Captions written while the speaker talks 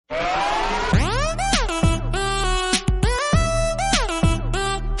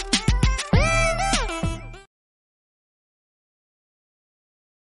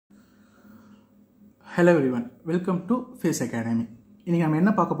Hello everyone, welcome to Face Academy. இன்னைக்கு நம்ம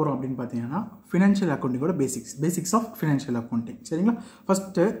என்ன பார்க்க போறோம் அப்படினு பாத்தீங்கன்னா financial accounting ஓட basics of financial accounting. சரிங்களா?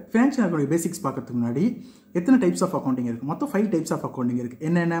 First financial accounting basics பார்க்கிறதுக்கு முன்னாடி எத்தனை types of accounting இருக்கு? மொத்தம் 5 types of accounting இருக்கு.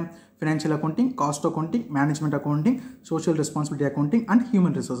 என்னென்ன? Financial accounting, cost accounting, management accounting, social responsibility accounting and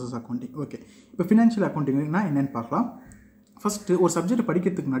human resources accounting. Okay. இப்போ financial accounting னா என்னன்னு பார்க்கலாம். First ஒரு சப்ஜெக்ட்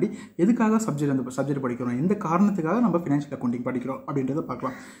படிக்கிறதுக்கு முன்னாடி எதுக்காக சப்ஜெக்ட் படிக்கிறோம், எந்த காரணத்துக்காக நம்ம ஃபினான்ஷியல் அக்கவுண்டிங் படிக்கிறோம் அப்படின்றத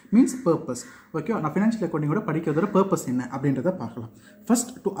பார்க்கலாம். Means purpose. ஓகே, நான் ஃபினான்ஷியல் அக்கவுண்டிங்கோட படிக்கிறதோட பர்பஸ் என்ன அப்படின்றத பார்க்கலாம்.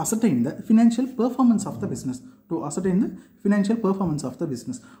 First to அசர்டைன் the financial performance of the business. To அசர்டைன் the financial performance of the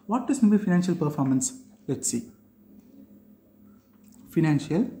business. What is mean financial performance? Let's see.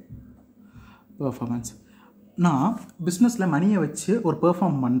 Financial performance. நான் பிஸ்னஸில் மணியை வச்சு ஒரு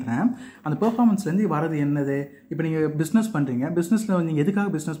பெர்ஃபார்ம் பண்ணுறேன். அந்த பெர்ஃபார்மன்ஸ்லேருந்து வரது என்னது? இப்போ நீங்கள் பிஸ்னஸ் பண்ணுறீங்க, பிஸ்னஸில் நீங்கள்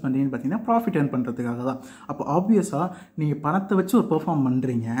எதுக்காக பிஸ்னஸ் பண்ணுறீங்கன்னு பார்த்தீங்கன்னா ப்ராஃபிட் ஏர்ன் பண்ணுறதுக்காக தான். அப்போ ஆப்வியஸாக நீங்கள் பணத்தை வச்சு ஒரு பெர்ஃபார்ம்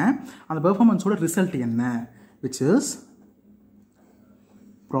பண்ணுறீங்க. அந்த பெர்ஃபார்மன்ஸோட ரிசல்ட் என்ன? Which is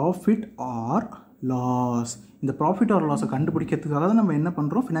profit R loss. இந்த ப்ராஃபிட் ஆர் லாஸை கண்டுபிடிக்கிறதுக்காக தான் நம்ம என்ன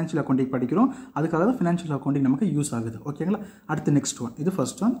பண்ணுறோம், ஃபினான்ஷியல் அக்கௌண்டிங் படிக்கிறோம். அதுக்காக தான் ஃபினான்ஷியல் அக்கௌண்டிங் நமக்கு யூஸ் ஆகுது. ஓகேங்களா? அடுத்து நெக்ஸ்ட் ஒன், இது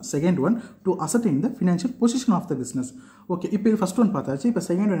first one. Second one, to அசர்டைன் the financial position of the business. Okay, இப்போ இது ஃபர்ஸ்ட் ஒன் பார்த்தாச்சு. இப்போ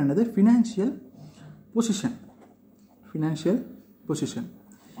செகண்ட் ஒன் என்னது? Financial position. Financial position.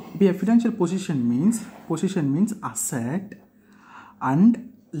 இப்போ financial position means asset and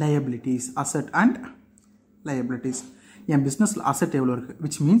liabilities. Asset and liabilities. என் பிஸ்னஸில் asset எவ்வளோ இருக்குது,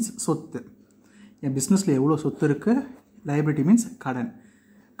 விச் மீன்ஸ் சொத்து. என் பிஸ்னஸில் எவ்வளோ சொத்து இருக்குது. லயபிலிட்டி மீன்ஸ்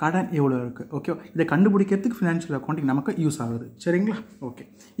கடன் எவ்வளோ இருக்குது. ஓகே, இதை கண்டுபிடிக்கிறதுக்கு ஃபினான்ஷியல் அக்கௌண்டிங் நமக்கு யூஸ் ஆகுது. சரிங்களா? ஓகே,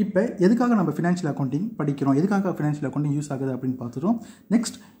 இப்போ எதுக்காக நம்ம ஃபினான்ஷியல் அக்கௌண்டிங் படிக்கிறோம், எதுக்காக ஃபினான்ஷியல் அக்கௌண்டிங் யூஸ் ஆகுது அப்படின்னு பார்த்துட்டோம்.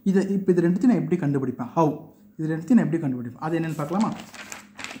 நெக்ஸ்ட் இது ரெண்டுத்தையும் நான் எப்படி கண்டுபிடிப்பேன், ஹவு. இது ரெண்டுத்தையும் நான் எப்படி கண்டுபிடிப்பேன், அது என்னென்னு பார்க்கலாமா?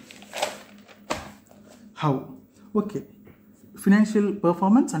 How. Okay, financial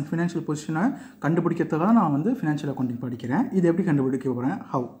performance and financial பொசிஷனை கண்டுபிடிக்கிறதுக்காக நான் வந்து ஃபினான்ஷியல் அக்கௌண்டிங் படிக்கிறேன். இது எப்படி கண்டுபிடிக்க போகிறேன்,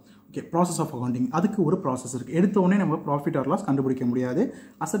 how. Okay, process of accounting. அதுக்கு ஒரு ப்ராசஸ் இருக்குது. எடுத்த உடனே நம்ம ப்ராஃபிட் ஆர் லாஸ் கண்டுபிடிக்க முடியாது,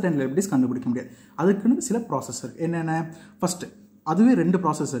 அசட் அண்ட் லைபிலிட்டிஸ் கண்டுபிடிக்க முடியாது. அதுக்குன்னு சில ப்ராசஸ் இருக்குது. என்னென்ன? ஃபஸ்ட்டு அதுவே 2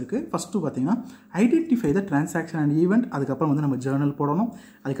 ப்ராசஸ் இருக்குது. ஃபஸ்ட்டு பார்த்தீங்கன்னா identify the transaction and event. அதுக்கப்புறம் வந்து நம்ம ஜேர்னல் போடணும்,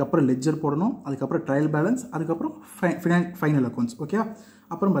 அதுக்கப்புறம் லெட்ஜர் போடணும், அதுக்கப்புறம் ட்ரையல் பேலன்ஸ், அதுக்கப்புறம் ஃபைனல் அக்கௌண்ட்ஸ். ஓகே,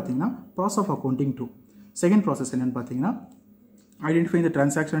 அப்புறம் பார்த்தீங்கன்னா process of accounting 2. Second process என்னென்னு பார்த்தீங்கன்னா identify the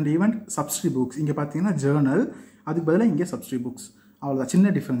transaction and event, சப்ஸ்ட்ரி books. இங்கே பார்த்தீங்கன்னா ஜேர்னல், அதுக்கு பதிலாக இங்கே சப்ஸ்ட்ரி புக்ஸ். அவ்வளோதான்,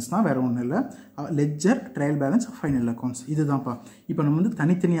 சின்ன டிஃப்ரென்ஸ் தான், வேறு ஒன்றும் இல்லை. Ledger, trial balance, final accounts, இதுதான்ப்பா. இப்போ நம்ம வந்து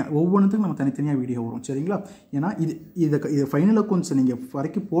தனித்தனியாக ஒவ்வொன்றுத்துக்கும் நம்ம தனித்தனியாக வீடியோ வரும். சரிங்களா? ஏன்னா இது ஃபைனல் அக்கௌண்ட்ஸ் நீங்கள்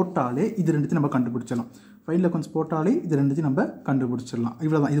வரைக்கும் போட்டாலே இது ரெண்டுத்தையும் நம்ம கண்டுபிடிச்சிடலாம். ஃபைனல் அக்கௌண்ட்ஸ் போட்டாலே இது ரெண்டுத்தையும் நம்ம கண்டுபிடிச்சிடலாம்.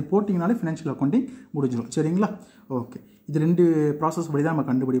 இவ்வளோ தான். இது போட்டிங்கனாலே ஃபினான்ஷியல் அக்கௌண்டிங் முடிஞ்சிடும். சரிங்களா? ஓகே, இது 2 ப்ராசஸ் படி தான் நம்ம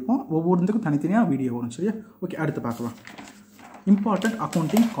கண்டுபிடிப்போம். ஒவ்வொருத்துக்கும் தனித்தனியாக வீடியோ வரும். சரியா? ஓகே, அடுத்து பார்க்கலாம். Important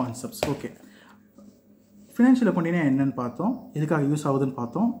accounting concepts. Okay, financial அக்கௌண்டிங்னா என்னென்னு பார்த்தோம், எதுக்காக யூஸ் ஆகுதுன்னு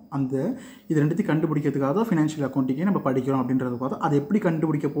பார்த்தோம். இது ரெண்டுத்தையும் கண்டுபிடிக்கிறதுக்காக தான் ஃபினான்ஷியல் அக்கௌண்டிங்கை நம்ம படிக்கிறோம் அப்படின்றத பார்த்தோம். அதை எப்படி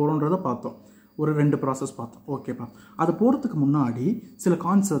கண்டுபிடிக்க போகிறோன்றதை பார்த்தோம். ஒரு 2 ப்ராசஸ் பார்த்தோம். ஓகேப்பா, அது போகிறதுக்கு முன்னாடி சில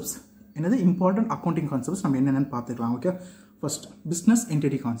கான்செப்ட்ஸ், என்னது இம்பார்ட்டன்ட் அக்கௌண்டிங் கான்செப்ட்ஸ் நம்ம என்னென்னு பார்த்துக்கலாம். Okay, first business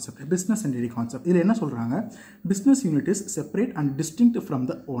entity concept. Business entity concept இதில் என்ன சொல்கிறாங்க? Business unit is separate and distinct from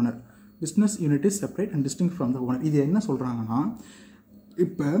the owner. Business unit is separate and distinct from the owner. இது என்ன சொல்கிறாங்கன்னா,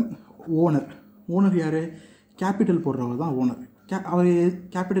 இப்போ ஓனர் யார்? கேபிட்டல் போடுறவர் தான் ஓனர். அவர்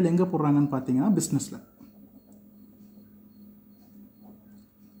கேபிட்டல் எங்கே போடுறாங்கன்னு பார்த்தீங்கன்னா பிஸ்னஸில்.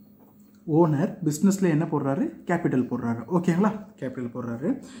 ஓனர் பிஸ்னஸில் என்ன போடுறாரு? கேபிட்டல் போடுறாரு. ஓகேங்களா? கேபிட்டல்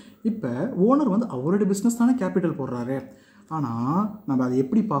போடுறாரு. இப்போ ஓனர் வந்து அவருடைய பிஸ்னஸ் தானே கேபிட்டல் போடுறாரு. ஆனால் நம்ம அதை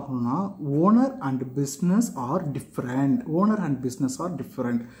எப்படி பார்க்கணும்னா, owner and business are different. Owner and business are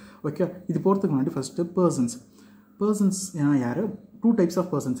different. Okay, இது போகிறதுக்கு முன்னாடி ஃபஸ்ட்டு பர்சன்ஸ் ஏன்னா யார்? 2 types of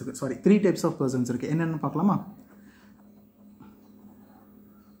persons இருக்குது. 3 types of persons இருக்குது. என்னென்னு பார்க்கலாமா?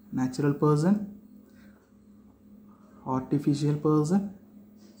 Natural person, artificial person,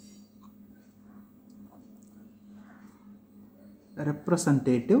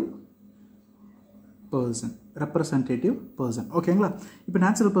 representative person. ஓகேங்களா? இப்போ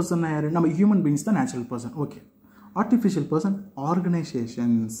நேச்சுரல் பர்சன் யார்? நம்ம ஹியூமன் பீயிங்ஸ் தான் natural person. Okay, artificial person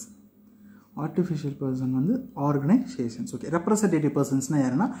organisations. Artificial person வந்து ஆர்கனைசேஷன்ஸ். ஓகே, ரெப்ரசன்டேட்டிவ் பர்சன்ஸ்னால்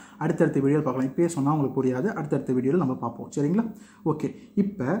யாருன்னா அடுத்தடுத்த வீடியோவில் பார்க்கலாம். இப்போயே சொன்னால் உங்களுக்கு புரியாது, அடுத்தடுத்த வீடியோவில் நம்ம பார்ப்போம். சரிங்களா? ஓகே,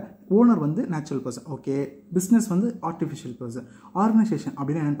 இப்போ ஓனர் வந்து நேச்சுரல் பர்சன். ஓகே, பிஸ்னஸ் வந்து ஆர்டிஃபிஷியல் பர்சன். ஆர்கனைசேஷன்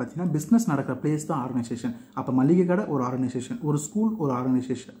அப்படின்னு என்னென்னு பார்த்தீங்கன்னா பிஸ்னஸ் நடக்கிற பிளேஸ் தான் ஆர்கனைசேஷன். அப்போ மளிகை கடை ஒரு ஆர்கனைசேஷன், ஒரு ஸ்கூல் ஒரு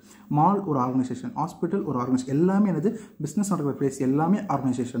ஆர்கனைசேஷன், மால் ஒரு ஆர்கனைசேஷன், ஹாஸ்பிட்டல் ஒரு ஆர்கனைசேஷன், எல்லாமே என்னது? பிஸ்னஸ் நடக்கிற பிளேஸ் எல்லாமே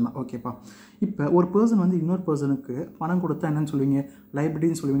ஆர்கனைசேஷன் தான். ஓகேப்பா, இப்போ ஒரு பர்சன் வந்து இன்னொரு பர்சனுக்கு பணம் கொடுத்தா என்னன்னு சொல்லுவீங்க?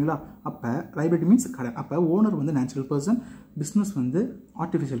 லைபிலிட்டின்னு சொல்லுவீங்களா? அப்போ லைபிலிட்டி மீன்ஸ் கடன். அப்போ ஓனர் வந்து நேச்சுரல் பர்சன், பிஸ்னஸ் வந்து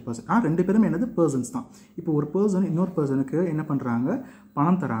ஆர்டிஃபிஷியல் பர்சன். ரெண்டு பேருமே என்னது பர்சன்ஸ் தான். இப்போ ஒரு பர்சன் இன்னொரு பர்சனுக்கு என்ன பண்ணுறாங்க,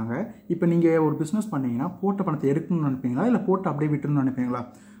 பணம் தராங்க. இப்போ நீங்கள் ஒரு பிஸ்னஸ் பண்ணீங்கன்னா போட்ட பணத்தை எடுக்கணும்னு நினைப்பீங்களா, இல்லை போட்டு அப்படியே விட்டுணும்னு நினைப்பீங்களா?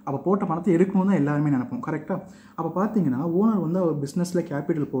 அப்போ போட்ட பணத்தை எடுக்கணும் தான் எல்லாருமே நினைப்போம், கரெக்டாக? அப்போ பார்த்தீங்கன்னா ஓனர் வந்து அவர் பிஸ்னஸில்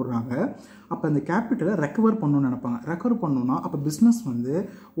கேபிட்டல் போடுறாங்க. அப்போ அந்த கேபிட்டலை ரெக்கவர் பண்ணணும்னு நினைப்பாங்க. ரெக்கவர் பண்ணணும்னா அப்போ பிஸ்னஸ் வந்து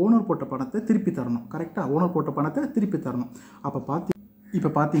ஓனர் போட்ட பணத்தை திருப்பி தரணும், கரெக்டாக? ஓனர் போட்ட பணத்தை திருப்பி தரணும். இப்போ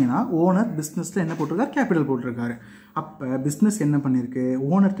பார்த்தீங்கன்னா ஓனர் பிஸ்னஸில் என்ன போட்டிருக்காரு, கேபிட்டல் போட்டிருக்காரு. அப்போ பிஸ்னஸ் என்ன பண்ணியிருக்கு,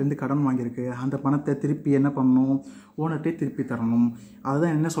 ஓனர்கிட்டருந்து கடன் வாங்கியிருக்கு. அந்த பணத்தை திருப்பி என்ன பண்ணணும், ஓனர்கிட்டே திருப்பி தரணும்.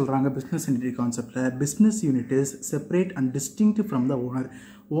 அதுதான் என்ன சொல்கிறாங்க பிஸ்னஸ் என்டிட்டி கான்செப்டில், business unit is separate and distinct from the owner.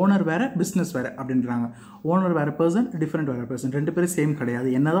 Owner வேறு, பிஸ்னஸ் வேறு அப்படின்றாங்க. ஓனர் வேறு பர்சன், டிஃப்ரெண்ட் வேறு பர்சன். ரெண்டு பேரும் சேம் கிடையாது.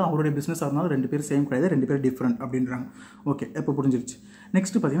 என்னதான் அவருடைய பிஸ்னஸாக இருந்தாலும் ரெண்டு பேரும் சேம் கிடையாது, ரெண்டு பேரும் டிஃப்ரெண்ட் அப்படின்றாங்க. ஓகே, இப்போ புரிஞ்சிருச்சு.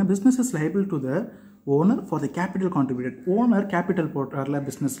 நெக்ஸ்ட் பார்த்தீங்கன்னா business is liable to the owner for the capital contributed. Owner capital போட்டார்ல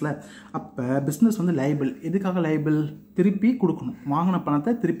பிஸ்னஸில், அப்போ பிஸ்னஸ் வந்து லைபிள். எதுக்காக லைபிள்? திருப்பி கொடுக்கணும், வாங்கின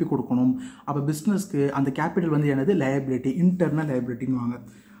பணத்தை திருப்பி கொடுக்கணும். அப்போ பிஸ்னஸ்க்கு அந்த கேபிட்டல் வந்து என்னது, லைபிலிட்டி, இன்டர்னல் லைபிலிட்டின்னு வாங்க.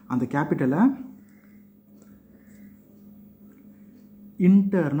 அந்த கேபிட்டலை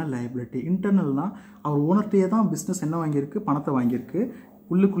இன்டர்னல் லைபிலிட்டி. இன்டர்னல்னால் அவர் ஓனர்கிட்டே தான் பிஸ்னஸ் என்ன வாங்கியிருக்கு, பணத்தை வாங்கியிருக்கு,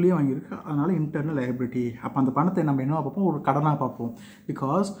 உள்ளுக்குள்ளேயே வாங்கியிருக்கு. அதனால் இன்டர்னல் லைபிலிட்டி. அப்போ அந்த பணத்தை நம்ம என்ன பார்ப்போம், ஒரு கடனாக பார்ப்போம்.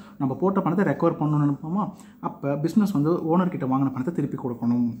 பிகாஸ் நம்ம போட்ட பணத்தை ரெக்கவர் பண்ணணும்னு நினைப்போமா, அப்போ பிஸ்னஸ் வந்து ஓனர்கிட்ட வாங்கின பணத்தை திருப்பி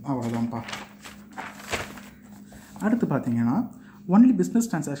கொடுக்கணும். அவ்வளோதான்ப்பா. அடுத்து பார்த்தீங்கன்னா only business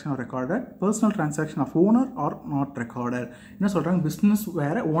transaction R recorded, personal transaction of owner R not recorded. என்ன சொல்கிறாங்க, பிஸ்னஸ்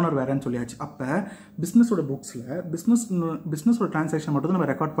வேறு ஓனர் வேறுன்னு சொல்லியாச்சு. அப்போ பிஸ்னஸோட புக்ஸில் பிஸ்னஸோட டிரான்சாக்ஷன் மட்டும் தான்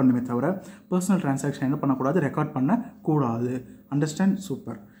நம்ம ரெக்கார்ட் பண்ணுமே தவிர பர்சனல் டிரான்சாக்ஷன் என்ன பண்ணக்கூடாது, ரெக்கார்ட் பண்ணக்கூடாது. அண்டர்ஸ்டாண்ட்?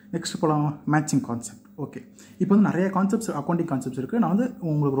 சூப்பர். நெக்ஸ்ட் போகலாம், மேட்சிங் கான்செப்ட். ஓகே, இப்போ வந்து நிறைய கான்செப்ட்ஸ், அக்கௌண்டிங் கான்செப்ட்ஸ் இருக்குது. நான் வந்து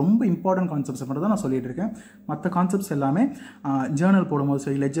உங்களுக்கு ரொம்ப இம்பார்ட்டன்ட் கான்செப்ட்ஸ் மட்டும் தான் நான் சொல்லிட்டு இருக்கேன். மற்ற கான்செப்ட்ஸ் எல்லாமே ஜேர்னல் போடும்போது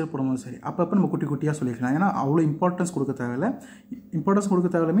சரி, லெட்ஜர் போடும்போது சரி, அப்பப்போ நம்ம குட்டி குட்டியாக சொல்லிக்கலாம். ஏன்னா அவ்வளோ இம்பார்ட்டன்ஸ் கொடுக்க தேவையில்லை.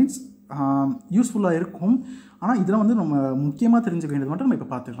 மீன்ஸ் யூஸ்ஃபுல்லாக இருக்கும். ஆனால் இதெல்லாம் வந்து நம்ம முக்கியமாக தெரிஞ்சுக்க வேண்டியது மட்டும் நம்ம இப்போ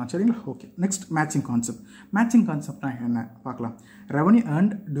பார்த்துக்கலாம், சரிங்களா? Okay, next matching concept. Matching கான்செப்ட்னா என்ன பார்க்கலாம். Revenue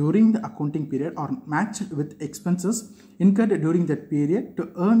earned during the accounting period or matched with expenses incurred during that period to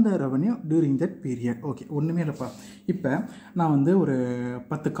earn the revenue during that period. Okay, ஒன்றுமே இல்லைப்பா. இப்போ நான் வந்து ஒரு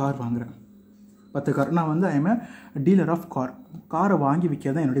 10 கார் வாங்குகிறேன். 10 கார். நான் வந்து ஐஎம் டீலர் ஆஃப் காரை வாங்கி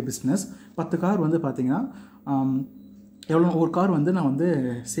விற்கிறது தான் என்னுடைய பிஸ்னஸ். 10 கார் வந்து பார்த்தீங்கன்னா எவ்வளோ, ஒரு கார் வந்து நான் வந்து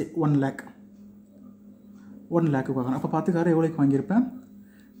 1 லேக்கு வாங்குறேன். அப்போ 10 காரை எவ்வளோக்கு வாங்கியிருப்பேன்,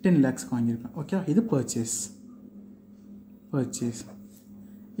 10 lakhsக்கு வாங்கியிருப்பேன். ஓகே, இது பர்ச்சேஸ்.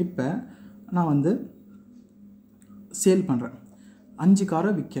 இப்போ நான் வந்து சேல் பண்ணுறேன், 5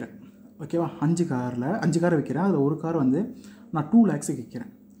 காரை விற்கிறேன். ஓகேவா, 5 காரை விற்கிறேன். அதில் ஒரு கார் வந்து நான் 2 lakhsக்கு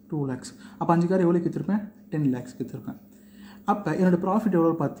விற்கிறேன். 2 lakhs. அப்போ 5 கார் எவ்வளோக்கு விற்றுருப்பேன், 10 lakhsக்கு விற்றுருப்பேன். அப்போ என்னோடய ப்ராஃபிட்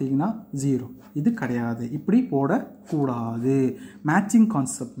எவ்வளோ பார்த்தீங்கன்னா 0. இது கிடையாது, இப்படி போடக்கூடாது. மேட்சிங்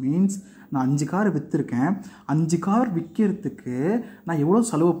கான்செப்ட் மீன்ஸ் நான் 5 கார் விற்றுருக்கேன், 5 கார் விற்கிறதுக்கு நான் எவ்வளோ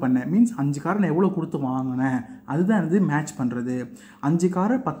செலவு பண்ணேன், மீன்ஸ் 5 காரை நான் எவ்வளோ கொடுத்து வாங்கினேன், அதுதான் இது மேட்ச் பண்ணுறது. 5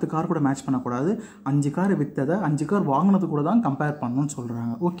 காரை 10 கார் கூட மேட்ச் பண்ணக்கூடாது. 5 காரை விற்றதை 5 கார் வாங்கினது கூட தான் கம்பேர் பண்ணணும்னு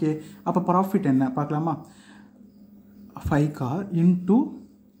சொல்கிறாங்க. ஓகே, அப்போ ப்ராஃபிட் என்ன பார்க்கலாமா, 5 கார் இன்ட்டு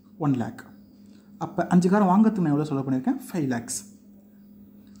 1 lakh. அப்போ 5 கார் வாங்கிறதுக்கு நான் எவ்வளோ செலவு பண்ணியிருக்கேன், 5 lakhs.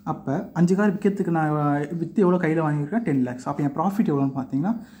 அப்போ 5 கார் விற்கிறதுக்கு நான் விற்று எவ்வளோ கையில் வாங்கியிருக்கேன், 10 lakhs. அப்போ என் ப்ராஃபிட் எவ்வளோன்னு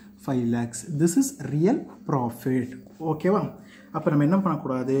பார்த்தீங்கன்னா 5 lakhs. This is real profit. ஓகேவா? அப்போ நம்ம என்ன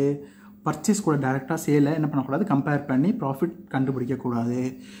பண்ணக்கூடாது, பர்ச்சேஸ் கூட டேரெக்டாக சேலை என்ன பண்ணக்கூடாது, கம்பேர் பண்ணி ப்ராஃபிட் கண்டுபிடிக்கக்கூடாது.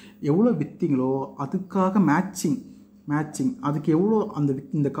 எவ்வளோ விற்றீங்களோ அதுக்காக மேட்சிங் அதுக்கு எவ்வளோ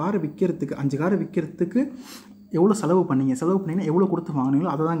இந்த காரை விற்கிறதுக்கு 5 காரை விற்கிறதுக்கு எவ்வளோ செலவு பண்ணிங்கன்னா எவ்வளோ கொடுத்து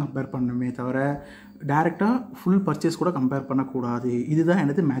வாங்கினீங்களோ அதை தான் கம்பேர் பண்ணணுமே தவிர டேரெக்டாக ஃபுல் பர்ச்சேஸ் கூட கம்பேர் பண்ணக்கூடாது. இதுதான்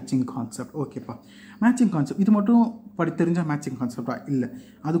எனது மேட்சிங் கான்செப்ட். ஓகேப்பா, மேட்சிங் கான்செப்ட் இது மட்டும் தெரிஞ்சால் மேட்சிங் கான்செப்டாக இல்லை,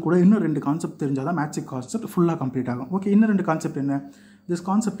 அது கூட இன்னும் 2 கான்செப்ட் தெரிஞ்சால் தான் மேட்சிங் கான்செப்ட் ஃபுல்லாக கம்ப்ளீட் ஆகும். ஓகே, இன்னும் 2 கான்செப்ட் என்ன, this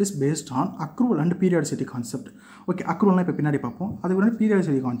concept is based on accrual and periodicity concept. Okay, அக்ரூவல்னால் இப்போ பின்னாடி பார்ப்போம். அதுக்கு முன்னாடி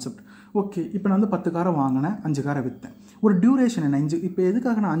பீரியாடிசிட்டி கான்செப்ட். ஓகே, இப்போ நான் வந்து 10 காரை வாங்கினேன், 5 காரை விற்றேன். ஒரு டியூரேஷன் என்ன, இப்போ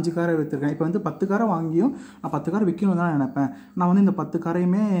எதுக்காக நான் 5 காரை விற்றுருக்கேன், இப்போ வந்து 10 காரை வாங்கியும் நான் 10 காரை விற்கணும் தான் நினைப்பேன். நான் வந்து இந்த 10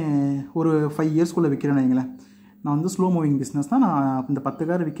 காரையுமே ஒரு 5 இயர்ஸ்க்குள்ளே விற்கிறேன்னு வைங்களேன். நான் வந்து ஸ்லோ மூவிங் பிஸ்னஸ் தான். நான் இந்த 10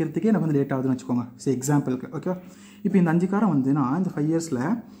 காரை விற்கிறதுக்கே எனக்கு வந்து லேட் ஆகுதுன்னு வச்சுக்கோங்க, சரி எக்ஸாம்பிளுக்கு. ஓகே, இப்போ இந்த 5 காரை வந்து நான் இந்த 5 இயர்ஸில்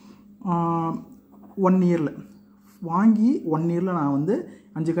 1 இயரில் வாங்கி 1 இயரில் நான் வந்து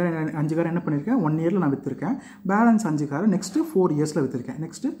 5 கார் என்ன பண்ணியிருக்கேன் 1 இயரில் நான் விற்றுருக்கேன். பேலன்ஸ் 5 காரை நெக்ஸ்ட்டு 4 இயர்ஸில்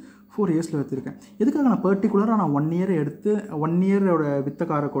விற்றுருக்கேன். எதுக்காக நான் பர்டிகுலராக நான் 1 இயரை எடுத்து 1 இயரோட விற்ற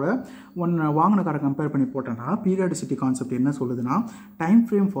காரை கூட வாங்கின காரை கம்பேர் பண்ணி போட்டேன்னா பீரியாடிசிட்டி கான்செப்ட் என்ன சொல்லுதுன்னா time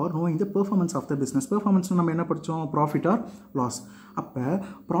frame for knowing the performance of the business. Performance நம்ம என்ன படித்தோம் ப்ராஃபிட் ஆர் லாஸ். அப்போ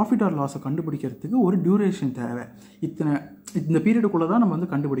ப்ராஃபிட் ஆர் லாஸை கண்டுபிடிக்கிறதுக்கு ஒரு டியூரேஷன் தேவை. இந்த பீரியடுக்குள்ளே தான் நம்ம வந்து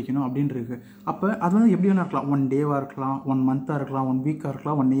கண்டுபிடிக்கணும் அப்படின்றது. அப்போ அது வந்து எப்படி வேணா இருக்கலாம், 1 டேவாக இருக்கலாம், 1 மந்த்தாக இருக்கலாம், 1 வீக்காக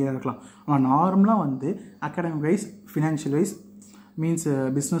இருக்கலாம், 1 இயராக இருக்கலாம். ஆனால் நார்மலாக வந்து academic wise financial wise means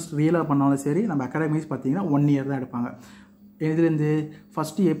business ரியலாக பண்ணாலும் சரி நம்ம அகாடமிக் வைஸ் பார்த்தீங்கன்னா 1 இயர் தான் எடுப்பாங்க. இதுலேருந்து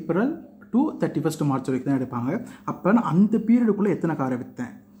 1 ஏப்ரல் to 31 மார்ச் வரைக்கும் தான் எடுப்பாங்க. அப்போ நான் அந்த பீரியடுக்குள்ளே எத்தனை காரை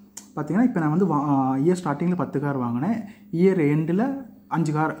விற்றேன் பார்த்தீங்கன்னா இப்போ நான் வந்து இயர் ஸ்டார்டிங்கில் 10 கார் வாங்கினேன், இயர் எண்டில்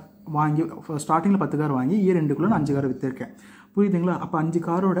 5 கார் வாங்கி ஸ்டார்டிங்கில் 10 கார் வாங்கி இயர் எண்டுக்குள்ளே நான் 5 காரை விற்றுருக்கேன். புரியுதுங்களா? அப்போ 5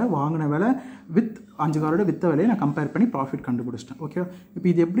 காரோட வாங்கின விலை வித் 5 காரோட விற்ற விலையை நான் கம்பேர் பண்ணி ப்ராஃபிட் கண்டுபிடிச்சிட்டேன். ஓகே, இப்போ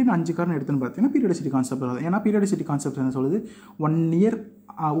இது எப்படி நான் 5 கார்னு எடுத்துன்னு பார்த்தீங்கன்னா பீரியாடிசிட்டி கான்செப்ட் தான். ஏன்னா பீரியாடிசிட்டி கான்செப்ட் என்ன சொல்லுது, 1 இயர்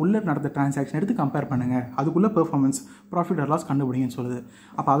உள்ளே நடந்த டிரான்சாக்ஷன் எடுத்து கம்பேர் பண்ணுங்கள், அதுக்குள்ளே பெர்ஃபார்மன்ஸ் ப்ராஃபிட் ஆர் லாஸ் கண்டுபிடிங்கன்னு சொல்லுது.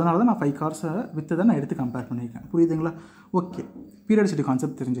 அப்போ அதனால தான் நான் 5 கார்ஸை விற்றதை நான் எடுத்து கம்பேர் பண்ணியிருக்கேன். புரியுதுங்களா? ஓகே, பீரியாடிசிட்டி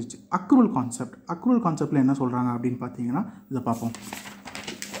கான்செப்ட் தெரிஞ்சிச்சு. அக்ரூவல் கான்செப்ட்டில் என்ன சொல்கிறாங்க அப்படின்னு பார்த்தீங்கன்னா இதை பார்ப்போம்.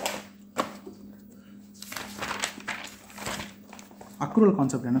 அக்ரூவல்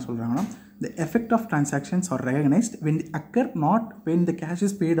கான்செப்ட் என்ன சொல்கிறாங்கன்னா the effect of transactions are recognized when they occur, not when the cash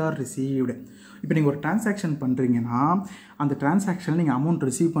is paid or received. இப்போ நீங்கள் ஒரு டிரான்சாக்ஷன் பண்ணுறீங்கன்னா அந்த டிரான்சாக்ஷனில் நீங்கள் அமௌண்ட்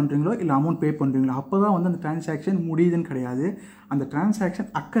ரிசீவ் பண்ணுறீங்களோ இல்லை அமௌண்ட் பே பண்ணுறீங்களோ அப்போ தான் வந்து அந்த டிரான்சாக்ஷன் முடியுதுன்னு கிடையாது. அந்த டிரான்சாக்ஷன்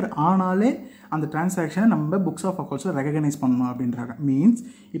அக்கர் ஆனாலே அந்த டிரான்சாக்ஷனை நம்ம புக்ஸ் ஆஃப் அக்கௌண்ட்ஸில் ரெகக்னைஸ் பண்ணணும் அப்படின்றாங்க. மீன்ஸ்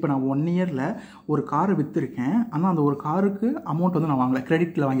இப்போ நான் 1 இயரில் ஒரு காரை விற்றுருக்கேன், ஆனால் அந்த ஒரு காருக்கு அமௌண்ட் வந்து நான் வாங்கலை,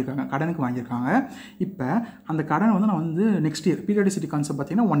 கிரெடிட்டில் வாங்கியிருக்காங்க, கடனுக்கு வாங்கியிருக்காங்க. இப்போ அந்த கடனை வந்து நான் வந்து நெக்ஸ்ட் இயர் பீரியாடிசிட்டி கான்செப்ட்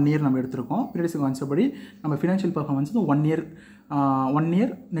பார்த்தீங்கன்னா 1 இயர் நம்ம எடுத்திருக்கோம். பீரியாடிசிட்டி கான்செப்ட் படி நம்ம ஃபினான்ஷியல் பர்ஃபார்மன்ஸ் வந்து 1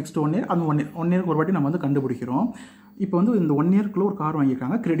 இயர் நெக்ஸ்ட் 1 இயர் அந்த 1 இயருக்கு ஒரு வாட்டி நம்ம வந்து கண்டுபிடிக்கிறோம். இப்போ வந்து இந்த 1 இயர்க்குள்ளே ஒரு கார்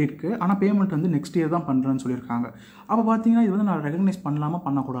வாங்கியிருக்காங்க கிரெடிட்க்கு, ஆனால் பேமெண்ட் வந்து நெக்ஸ்ட் இயர் தான் பண்ணுறேன்னு சொல்லியிருக்காங்க. அப்போ பார்த்தீங்கன்னா இது வந்து நான் ரெகக்னைஸ் பண்ணலாமா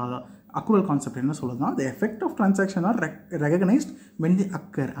பண்ணக்கூடாதா? அக்ரூவல் கான்செப்ட் என்ன சொல்லுதுன்னா the effect of transaction are recognized when they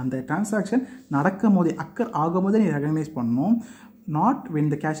occur. அந்த டிரான்சாக்ஷன் நடக்கும் போதே அக்கர் ஆகும் போதே நீ ரெகக்னைஸ் பண்ணணும், not when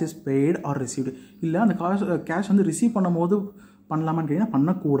the cash is paid or received. இல்லை அந்த கேஷ் வந்து ரிசீவ் பண்ணும் போது பண்ணலாமான்னு கேட்டிங்கன்னா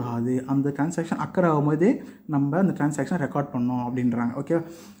பண்ணக்கூடாது. அந்த டிரான்சாக்ஷன் அக்கர் ஆகும் போதே நம்ம அந்த டிரான்சாக்ஷன் ரெக்கார்ட் பண்ணோம் அப்படின்றாங்க.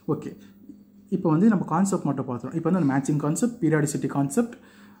 ஓகே இப்போ வந்து நம்ம கான்செப்ட் மட்டும் பார்த்துறோம். இப்போ வந்து matching concept, periodicity concept,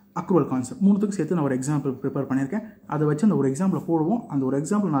 accrual concept மூணுத்துக்கு சேர்த்து நான் ஒரு எக்ஸாம்பிள் ப்ரிப்பேர் பண்ணியிருக்கேன். அதை வச்சு அந்த ஒரு எக்ஸாம்பிள் போடுவோம். அந்த ஒரு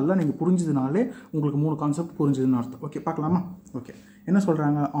எக்ஸாம்பிள் நல்லா நீங்கள் புரிஞ்சதுனாலே உங்களுக்கு 3 கான்செப்ட் புரிஞ்சுதுன்னு அர்த்தம். ஓகே, பார்க்கலாமா? ஓகே, என்ன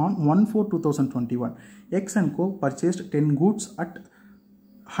சொல்கிறாங்க? on 1/4/2021 X and Co purchased 10 goods at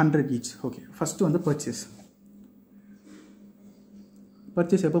 100 each. Okay, first வந்து பர்ச்சேஸ்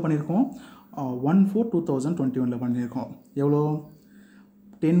எப்போ பண்ணியிருக்கோம்? 1/4/2021 பண்ணியிருக்கோம். எவ்வளோ?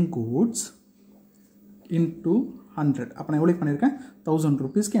 10 goods into 100. அப்போ நான் எவ்வளோ பண்ணியிருக்கேன்? 1000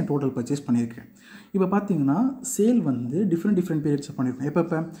 rupeesக்கு என் டோட்டல் பர்ச்சேஸ் பண்ணியிருக்கேன். இப்போ பார்த்தீங்கன்னா சேல் வந்து டிஃப்ரெண்ட் பீரியட்ஸ் பண்ணியிருக்கேன்.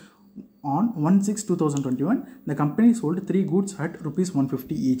 எப்போ on 1/6/2021 the company sold 3 goods at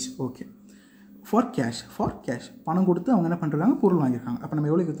 ₹150 each. Okay, for cash பணம் கொடுத்து அவங்க என்ன பண்ணுறாங்க? பொருள் வாங்கியிருக்காங்க. அப்போ நம்ம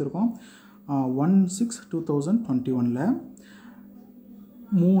எவ்வளோ விற்றுருக்கோம்? 1/6/2021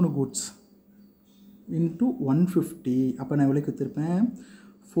 3 goods into 150. அப்போ நான் எவ்வளோக்கு விற்றுருப்பேன்?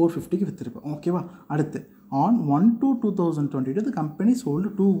 450க்கு விற்றுருப்பேன். ஓகேவா? அடுத்து on 1/2/2022 the company sold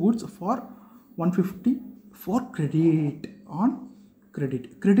 2 goods for 150 for credit. on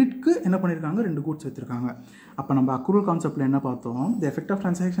கிரெடிட்க்கு என்ன பண்ணியிருக்காங்க? 2 கூட்ஸ் விற்றுருக்காங்க. அப்போ நம்ம அக்ரூவல் கான்செப்ட்டில் என்ன பார்த்தோம்? the effect of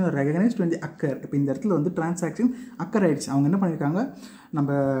transaction recognized when they occur. இப்போ இந்த இடத்துல வந்து டிரான்சாக்ஷன் அக்கர் ஆகிடுச்சு. அவங்க என்ன பண்ணியிருக்காங்க? நம்ம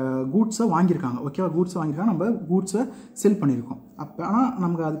கூட்ஸை வாங்கியிருக்காங்க. ஓகேவா? கூட்ஸை வாங்கியிருக்காங்க, நம்ம கூட்ஸை செல் பண்ணியிருக்கோம். அப்போ ஆனால்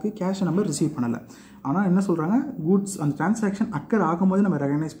நமக்கு அதுக்கு கேஷை நம்ம ரிசீவ் பண்ணலை. ஆனால் என்ன சொல்கிறாங்க? கூட்ஸ் அந்த டிரான்சாக்ஷன் அக்கர் ஆகும்போது நம்ம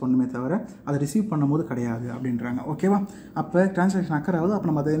ரெகனைஸ் பண்ணுமே தவிர அதை ரிசீவ் பண்ணும்போது கிடையாது அப்படின்றாங்க. ஓகேவா? அப்போ டிரான்சாக்ஷன் அக்கர் ஆகுது. அப்போ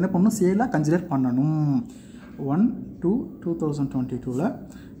நம்ம அதை என்ன பண்ணணும்? சேலாக கன்சிடர் பண்ணணும். 1/2/2022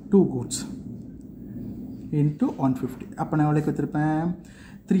 2 goods into 150. அப்போ நான் எவ்வளோக்கு விற்றுருப்பேன்?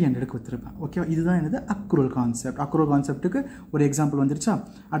 300க்கு விற்றுருப்பேன். ஓகேவா? இதுதான் என்னது? அக்ரூவல் கான்செப்ட்டுக்கு ஒரு எக்ஸாம்பிள் வந்துருச்சா?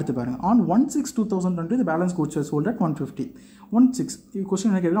 அடுத்து பாருங்கள். on 1/6/2020 the balance goods were sold at 150. 1/6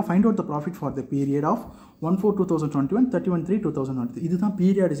 question என்ன கேட்குறேன்? Find out the profit for the period of 1/4/2021 31/3/2020. இதுதான்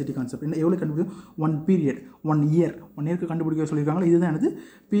பீரியாடிசிட்டி கான்செப்ட். என்ன எவ்வளோ கண்டுபிடிக்கும்? 1 பீரியட் 1 இயருக்கு கண்டுபிடிக்க சொல்லியிருக்காங்களா? இதுதான் என்னது?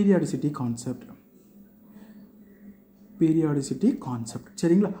 Periodicity concept.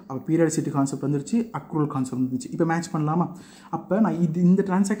 சரிங்களா? அப்போ பீரியாடிசிட்டி கான்செப்ட் வந்துருச்சு, அக்ரூவல் கான்செப்ட் வந்துருச்சு. இப்போ மேட்ச் பண்ணலாமா? அப்போ நான் இந்த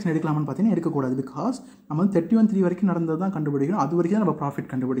டிரான்சாக்ஷன் எடுக்கலாமான்னு பார்த்தீங்கன்னா எடுக்கக்கூடாது. பிகாஸ் நம்ம வந்து 31/3 வரைக்கும் நடந்தது தான் கண்டுபிடிக்கணும். அது வரைக்கும் தான் நம்ம ப்ராஃபிட்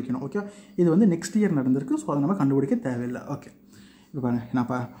கண்டுபிடிக்கணும். ஓகே, இது வந்து நெக்ஸ்ட் இயர் நடந்திருக்கு. ஸோ அதை நம்ம கண்டுபிடிக்க தேவையில்லை. ஓகே, இப்போ பாருங்கள், நான்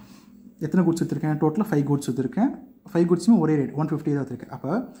எத்தனை கூட்ஸ் விற்றுருக்கேன்? டோட்டலாக 5 கூட்ஸ் விற்றுருக்கேன். 5 goodsமே ஒரே ரேட் 150 தான் இருக்குது.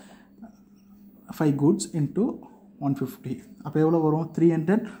 அப்போ 5 goods into 150 அப்போ எவ்வளோ வரும்?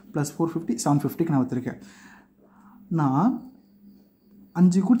 300 + 450 750க்கு நான் வச்சுருக்கேன். நான்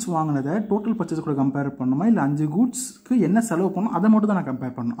 5 goods வாங்கினதை டோட்டல் பர்ச்சேஸ் கூட கம்பேர் பண்ணணுமா, இல்லை 5 goodsக்கு என்ன செலவு பண்ணணும் அதை மட்டும் தான் நான்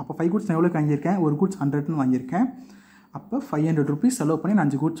கம்பேர் பண்ணணும். அப்போ 5 goods நான் எவ்வளோக்கு வாங்கியிருக்கேன்? ஒரு goods 100ன்னு வாங்கியிருக்கேன். அப்போ 500 rupees செலவு பண்ணி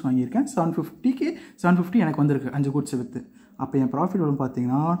நான் 5 goods வாங்கியிருக்கேன். 750 எனக்கு வந்திருக்கு 5 goods விற்று. அப்போ என் ப்ராஃபிட் எவ்வளோ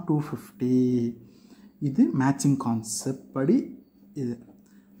பார்த்தீங்கன்னா 250. இது மேட்சிங் கான்செப்ட் படி இது.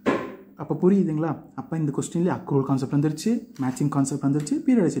 அப்போ புரியுதுங்களா? அப்போ இந்த கொஸ்டின்லேயே அக்ரூவல் கான்செப்ட் வந்துருச்சு, மேட்சிங் கான்செப்ட் வந்துருச்சு,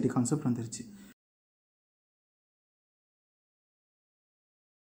 பீரியாடிசிட்டி கான்செப்ட் வந்துருச்சு.